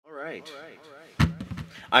right.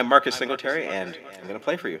 I'm Marcus Singletary, and I'm going to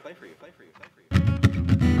play for you.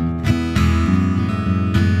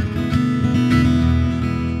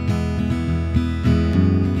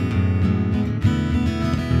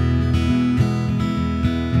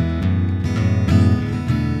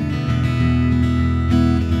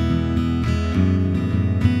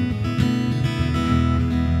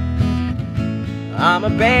 I'm a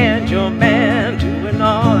banjo man, doing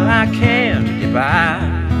all I can to get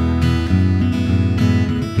by.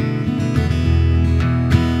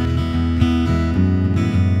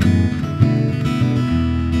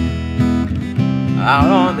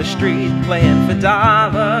 Out on the street playing for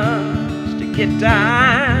dollars to get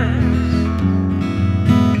dimes.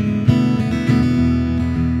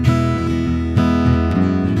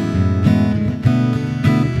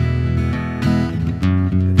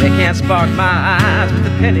 They can't spark my eyes with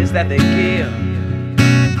the pennies that they give.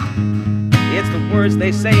 It's the words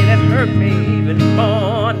they say that hurt me even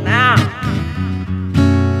more now.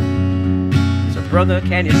 So brother,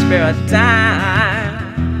 can you spare a dime?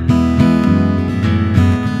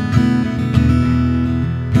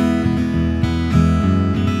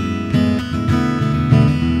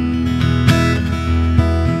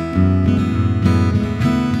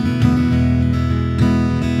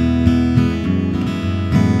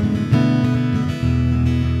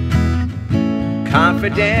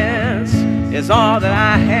 Confidence is all that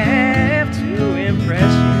I have to impress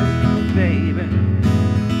you, baby.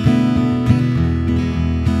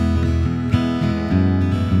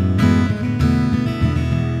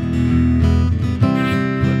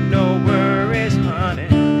 But no worries, honey.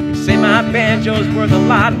 You say my banjo's worth a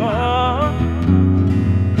lot more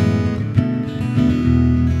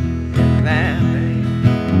than that, baby.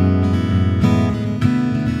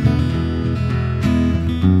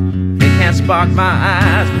 They can't spark my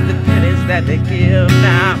eyes with the pennies that they give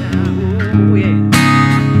now. Ooh, yeah.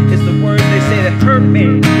 It's the words they say that hurt me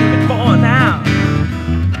even more now.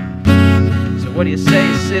 So what do you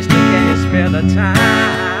say, sister? Can you spare the time?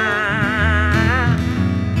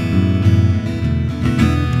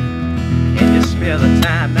 Can you spare the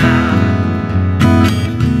time now?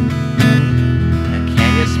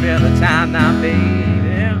 Can you spare the time now, baby?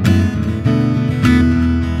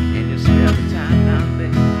 Can you spare the time now,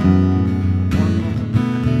 baby?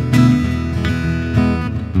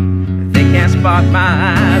 Can't spark my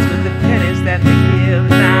eyes with the pennies that they give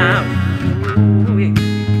now. Ooh,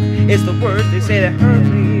 yeah. It's the words they say that hurt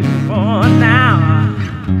me even more now.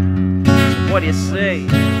 So what do you say,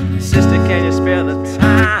 sister? Can you spare the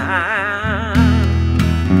time?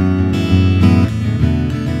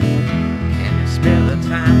 Can you spare the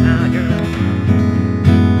time now, girl?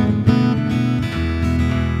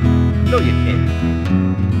 No, you can't.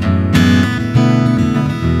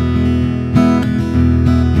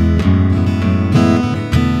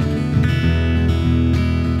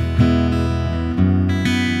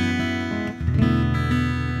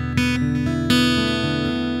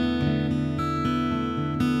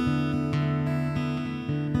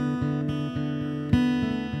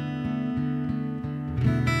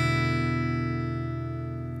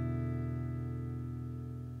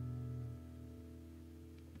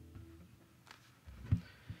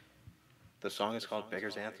 The song is called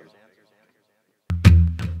Beggar's Anthem.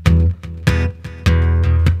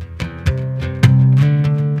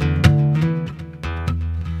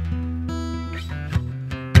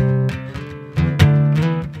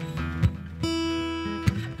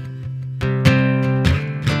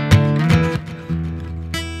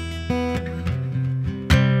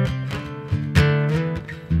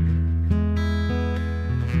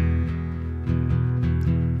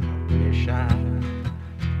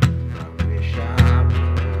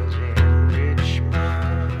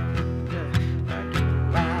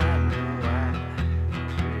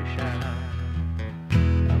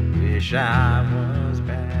 I was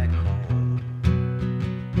back home.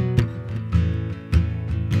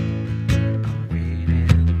 I'm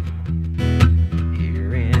waiting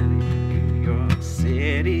here in New York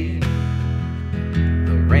City.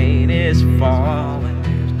 The rain is falling,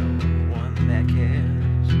 there's no one that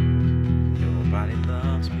cares. Nobody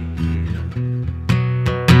loves me here.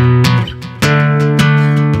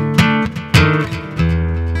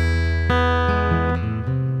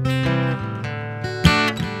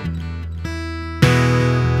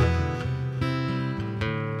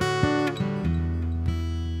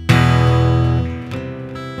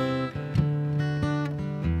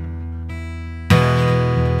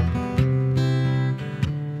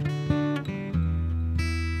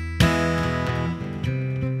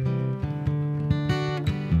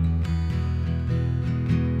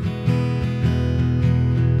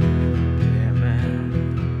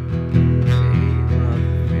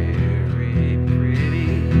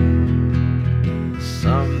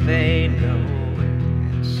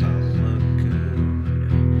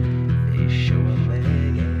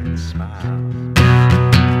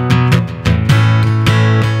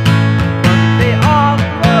 They all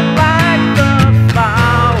look like the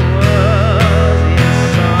flowers in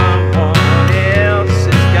someone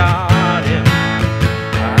else's garden.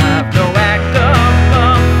 I have no act of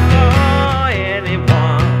love for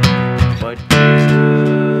anyone but you.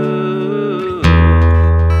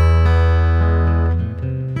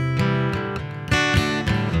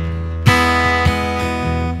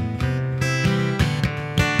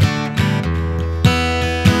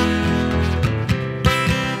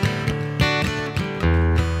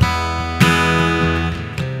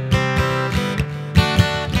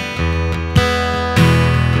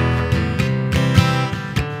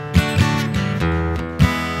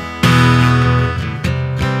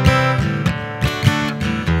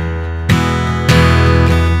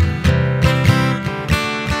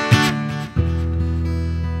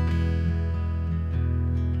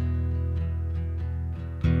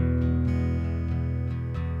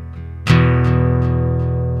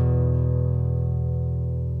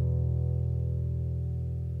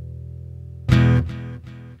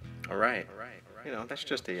 All right. You know, that's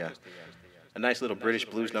just a nice little British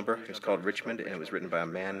blues number. It's called Richmond, and it was written by a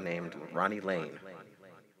man named Ronnie Lane.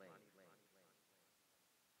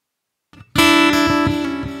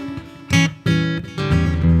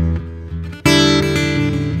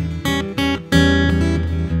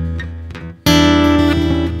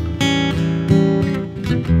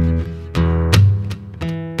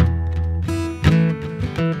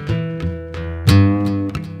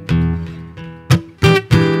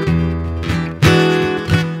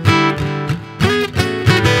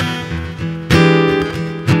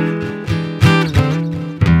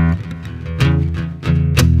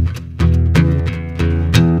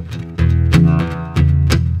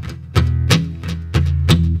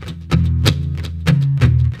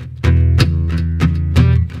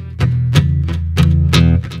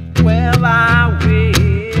 Well, I wish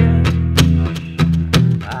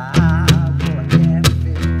I were a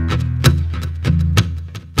catfish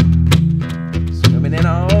swimming in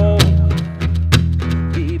a old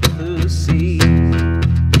deep blue sea.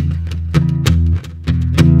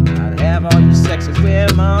 I'd have all you sexy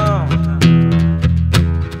women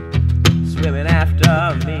swimming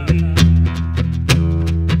after me,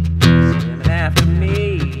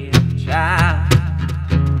 child,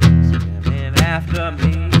 swimming after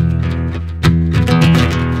me.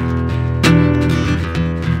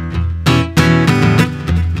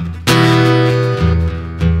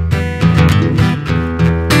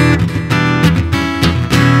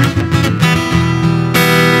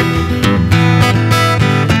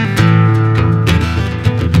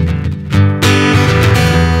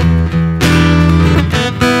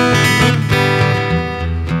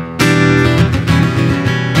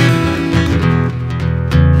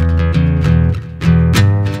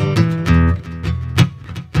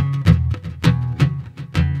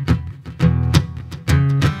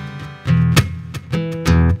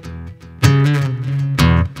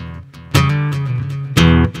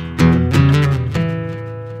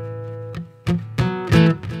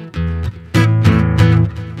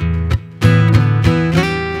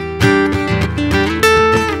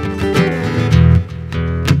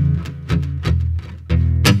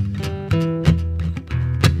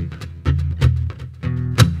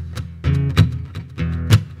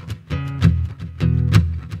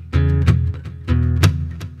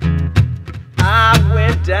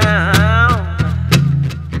 Down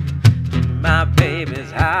to my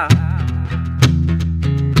baby's house,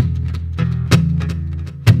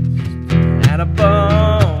 at a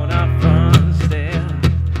bone up front stairs.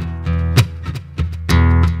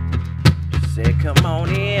 She said, come on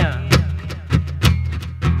in.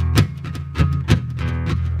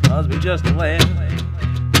 My husband just a laugh.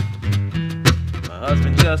 My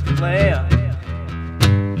husband just a laugh.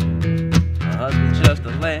 My husband just a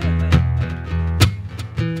laugh.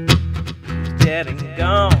 Dead and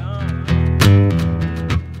gone.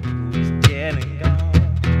 He's dead and gone.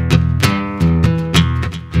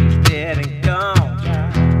 He's dead and gone,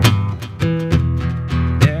 child.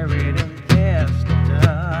 Buried in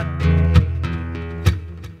yesterday.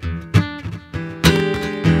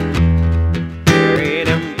 Buried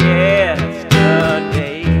in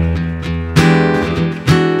yesterday.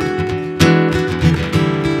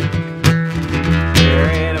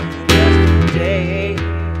 Buried in yesterday.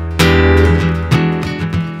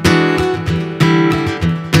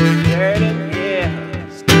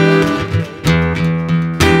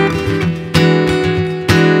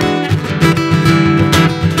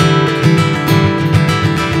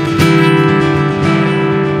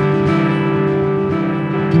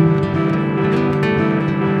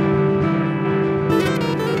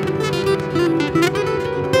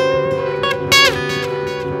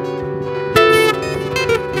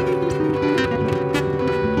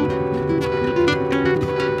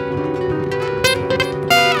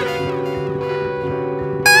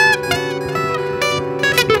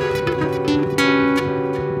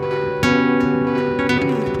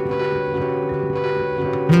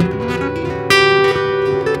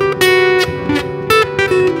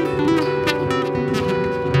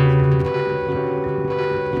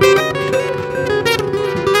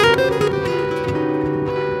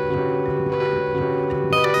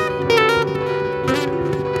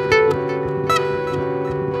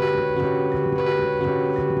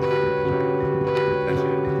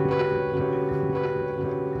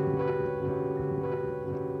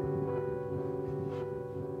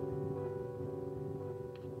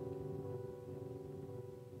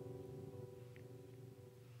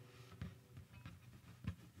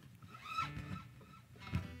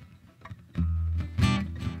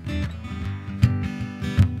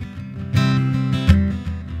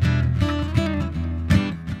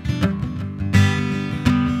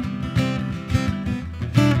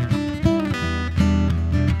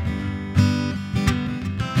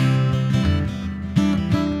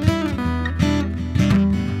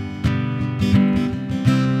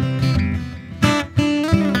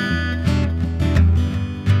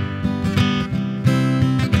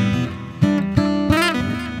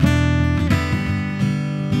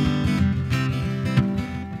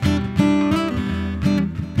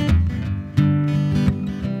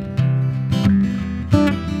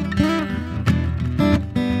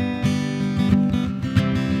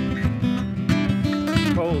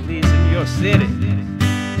 police in your city.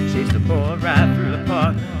 Chased the boy right through the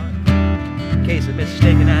park. In case of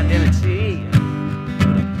mistaken identity.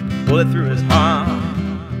 Put a bullet through his heart.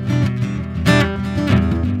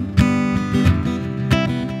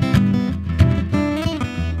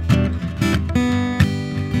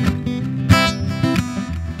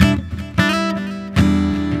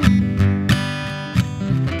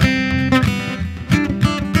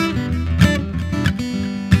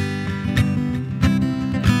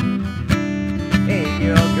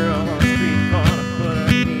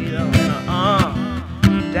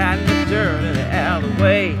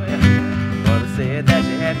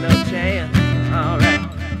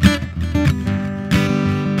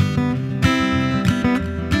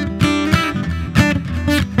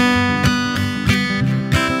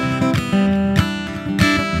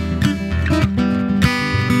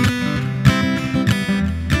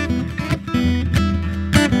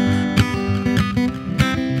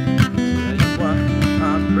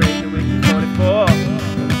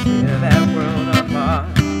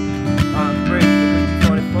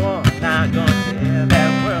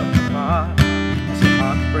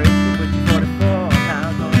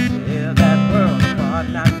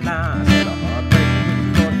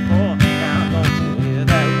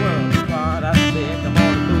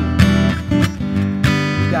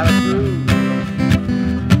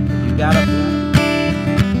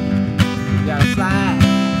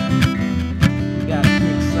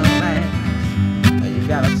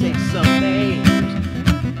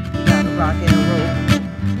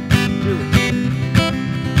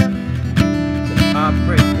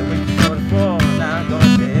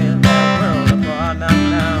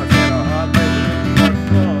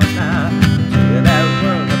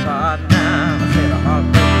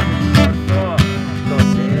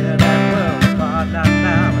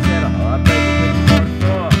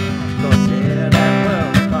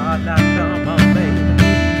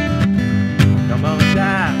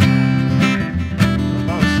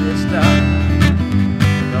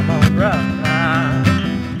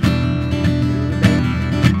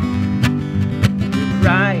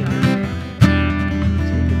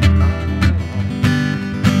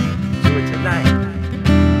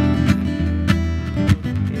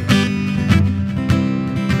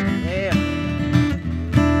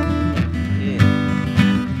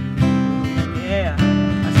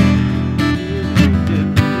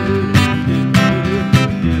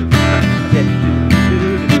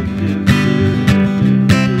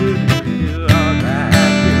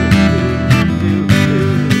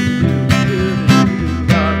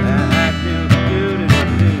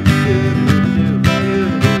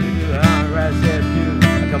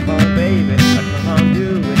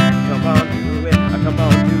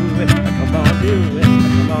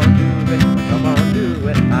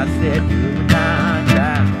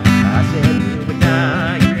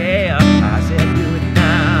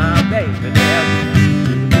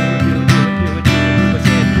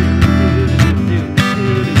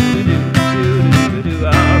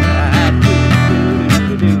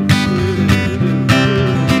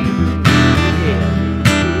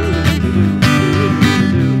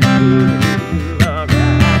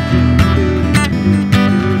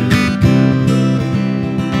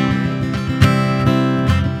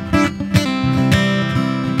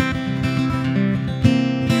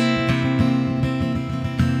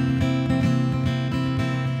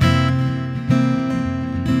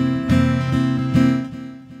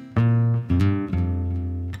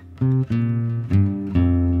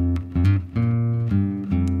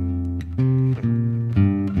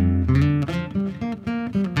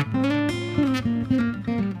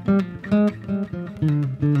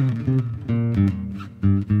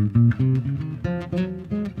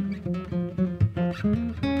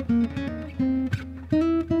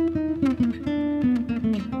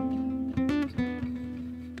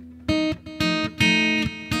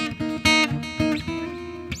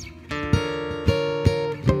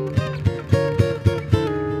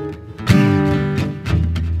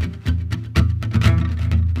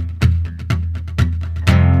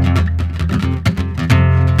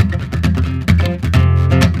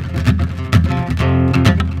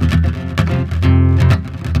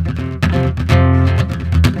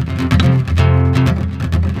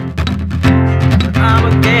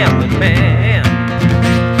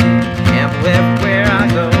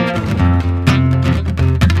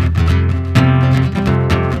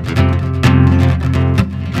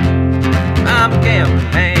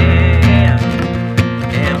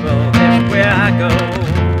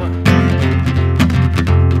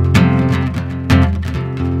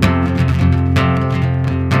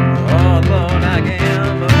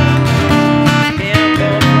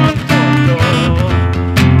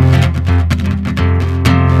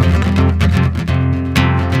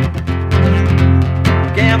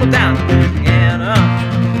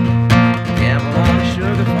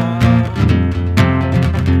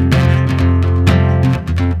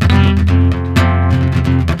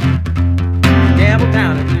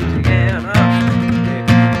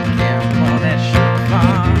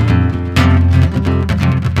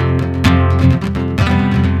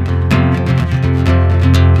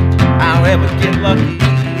 get lucky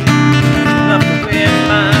enough to win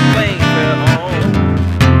my flamethrower home.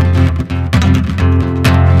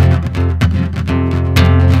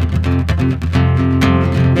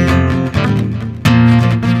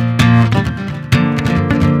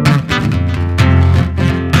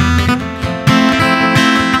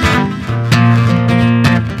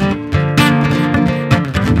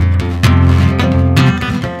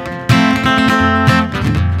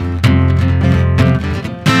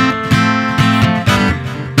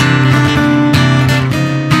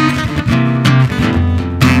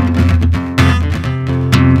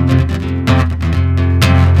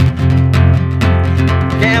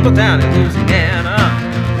 Gamble down in Louisiana,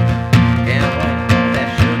 gamble that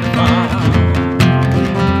sugar farm.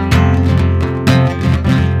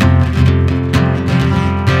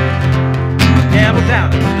 Gamble down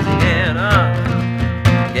in Louisiana,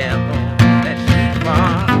 gamble that sugar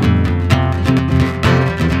farm.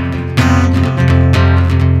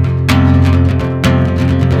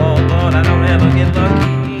 Oh Lord, I don't ever get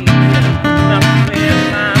lucky enough to win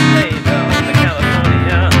my flavor to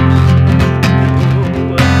California.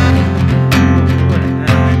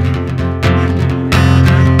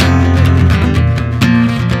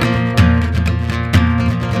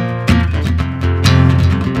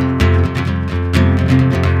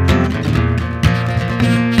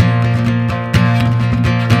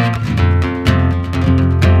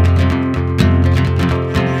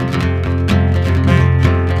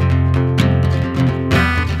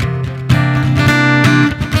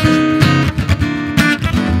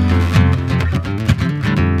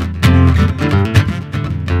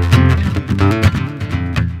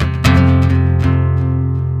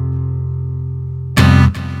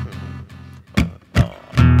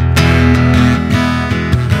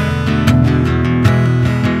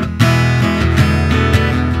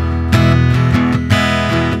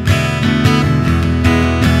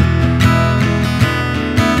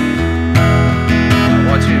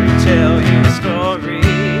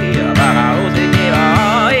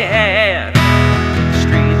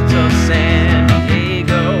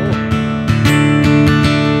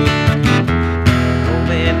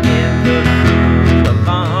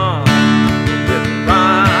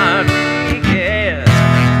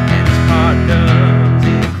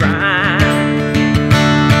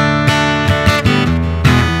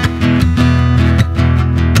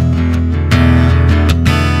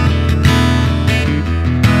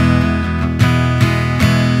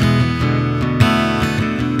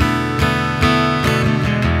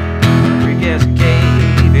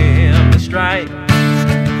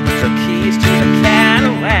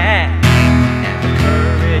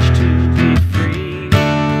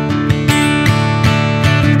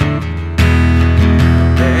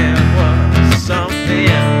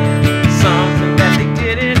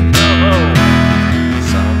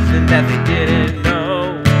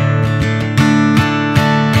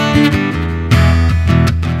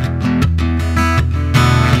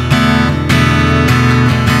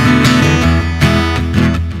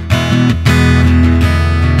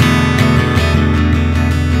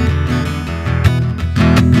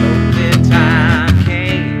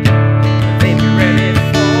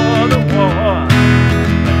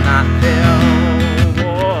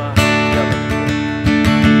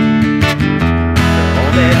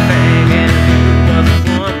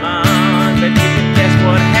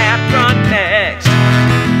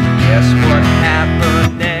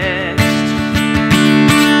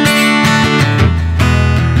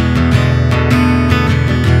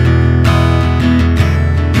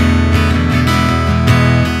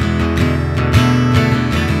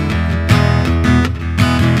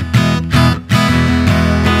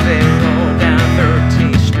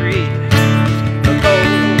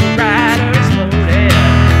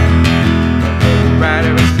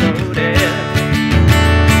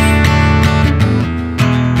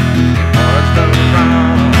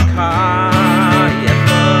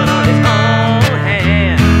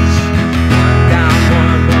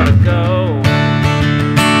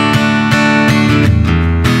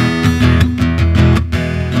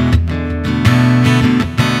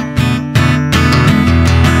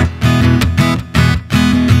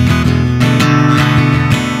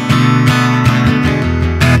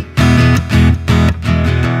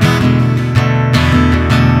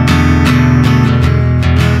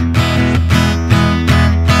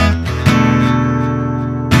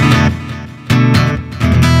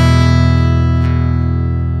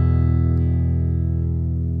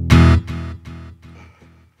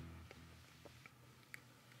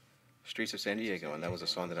 Streets of San Diego, and that was a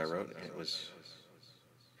song that I wrote, and it was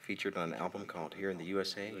featured on an album called Here in the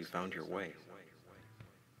USA, You Found Your Way.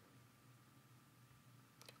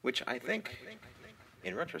 which I think,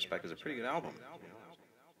 in retrospect, is a pretty good album.